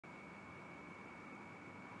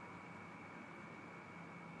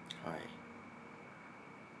Hi.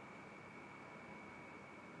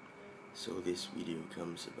 So this video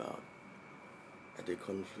comes about at the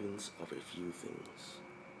confluence of a few things.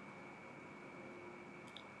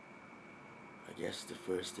 I guess the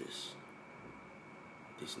first is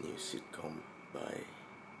this new sitcom by,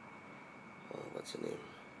 what's her name?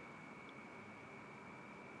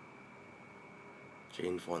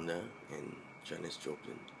 Jane Fonda and Janis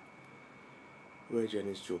Joplin, where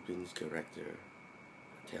Janis Joplin's character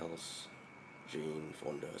tells Jane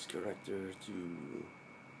Fonda's character to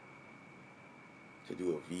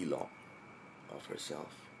do a vlog of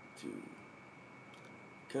herself, to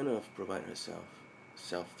kind of provide herself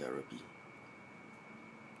self-therapy.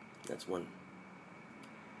 That's one.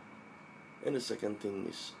 And the second thing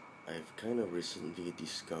is, I've kind of recently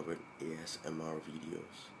discovered ASMR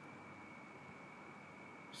videos.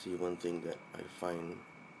 See, one thing that I find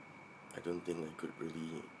I don't think I could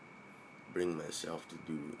really bring myself to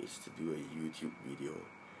do is to do a YouTube video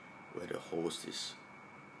where the host is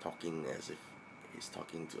talking as if he's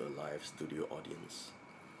talking to a live studio audience.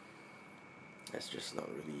 That's just not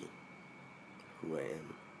really who I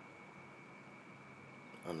am.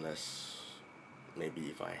 Unless maybe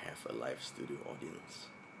if I have a live studio audience.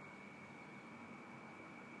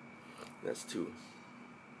 That's two.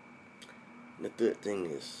 The third thing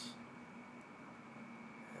is,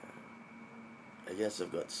 I guess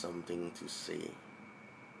I've got something to say.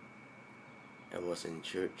 I was in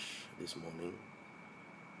church this morning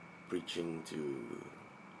preaching to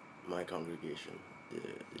my congregation,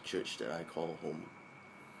 the church that I call home,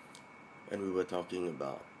 and we were talking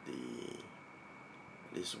about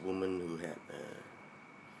this woman who had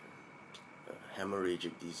a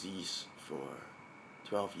hemorrhagic disease for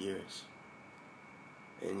 12 years,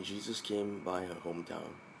 and Jesus came by her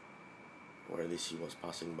hometown, or at least he was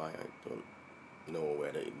passing by. I don't know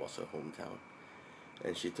whether it was her hometown,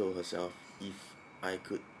 and she told herself, if I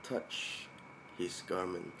could touch his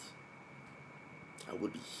garment, I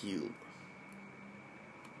would be healed.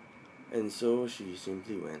 And so she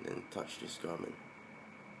simply went and touched his garment.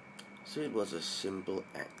 So it was a simple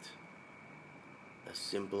act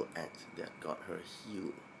that got her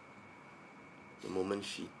healed. The moment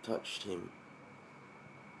she touched him,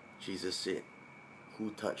 Jesus said,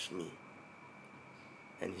 "Who touched me?"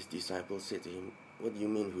 And his disciples said to him, "What do you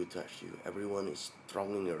mean, who touched you? Everyone is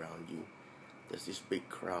thronging around you. There's this big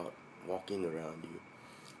crowd walking around you."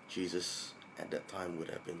 Jesus at that time would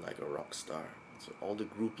have been like a rock star. So all the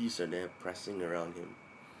groupies are there pressing around him.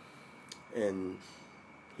 And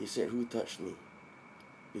he said, "Who touched me?"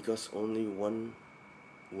 Because only one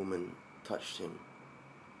woman touched him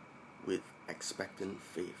with expectant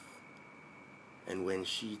faith. And when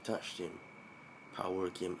she touched him, power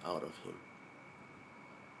came out of him.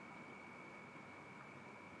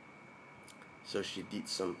 So she did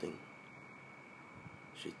something.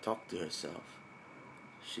 She talked to herself.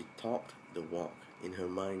 She talked the walk. In her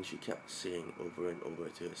mind, she kept saying over and over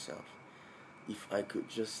to herself, if I could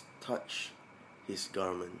just touch his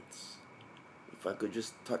garments, if I could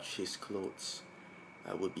just touch his clothes,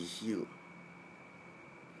 I would be healed.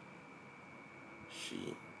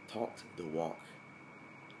 She talked the walk,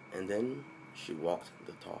 and then she walked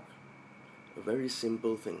the talk. A very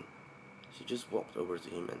simple thing. She just walked over to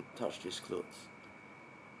him and touched his clothes.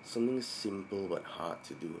 Something simple but hard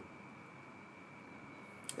to do.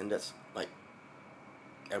 And that's like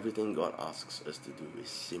everything God asks us to do is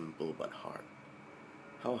simple but hard.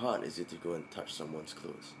 How hard is it to go and touch someone's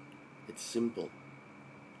clothes? It's simple.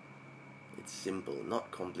 It's simple,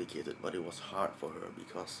 not complicated, but it was hard for her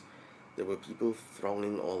because there were people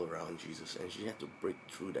thronging all around Jesus and she had to break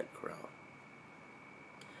through that crowd.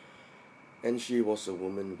 And she was a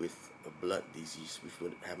woman with a blood disease which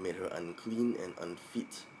would have made her unclean and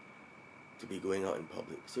unfit to be going out in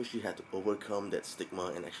public. So she had to overcome that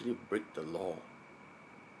stigma and actually break the law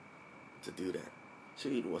to do that. So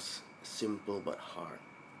it was simple but hard,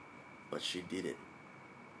 but she did it.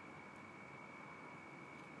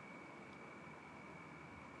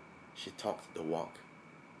 She talked the walk.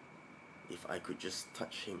 If I could just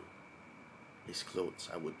touch him, his clothes,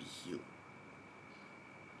 I would be healed.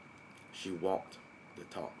 She walked the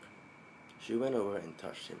talk. She went over and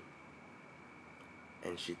touched him.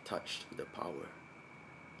 And she touched the power.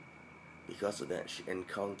 Because of that, she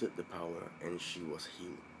encountered the power and she was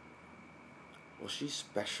healed. Was she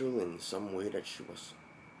special in some way that she was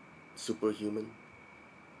superhuman?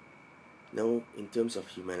 No, in terms of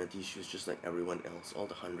humanity, she was just like everyone else. All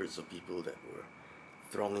the hundreds of people that were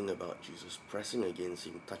thronging about Jesus, pressing against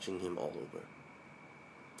him, touching him all over,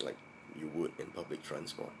 like you would in public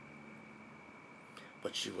transport.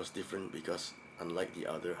 But she was different because unlike the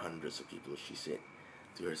other hundreds of people, she said,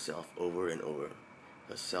 to herself over and over,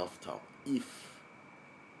 her self-talk. If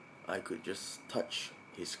I could just touch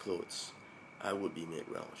his clothes, I would be made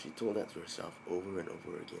well. She told that to herself over and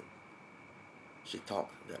over again. She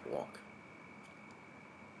talked that walk.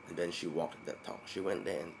 And then she walked that talk. She went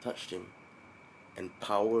there and touched him, and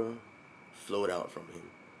power flowed out from him.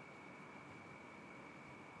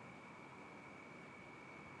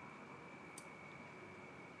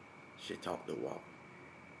 She talked the walk.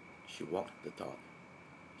 She walked the talk.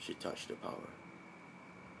 She touched the power.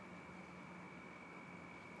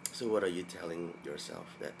 So what are you telling yourself?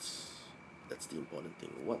 That's the important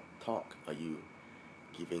thing. What talk are you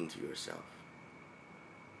giving to yourself?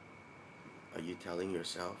 Are you telling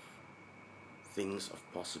yourself things of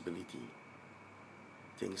possibility,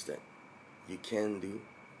 things that you can do,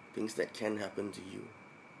 things that can happen to you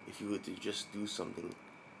if you were to just do something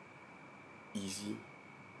easy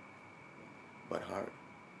but hard?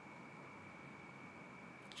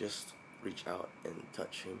 Just reach out and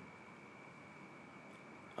touch him.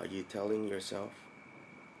 Are you telling yourself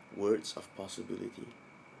words of possibility?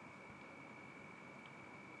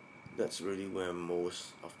 That's really where most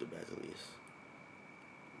of the battle is.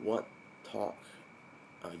 What talk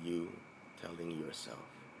are you telling yourself?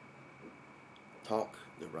 Talk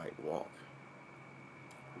the right walk.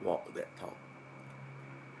 Walk that talk,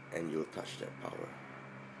 and you'll touch that power.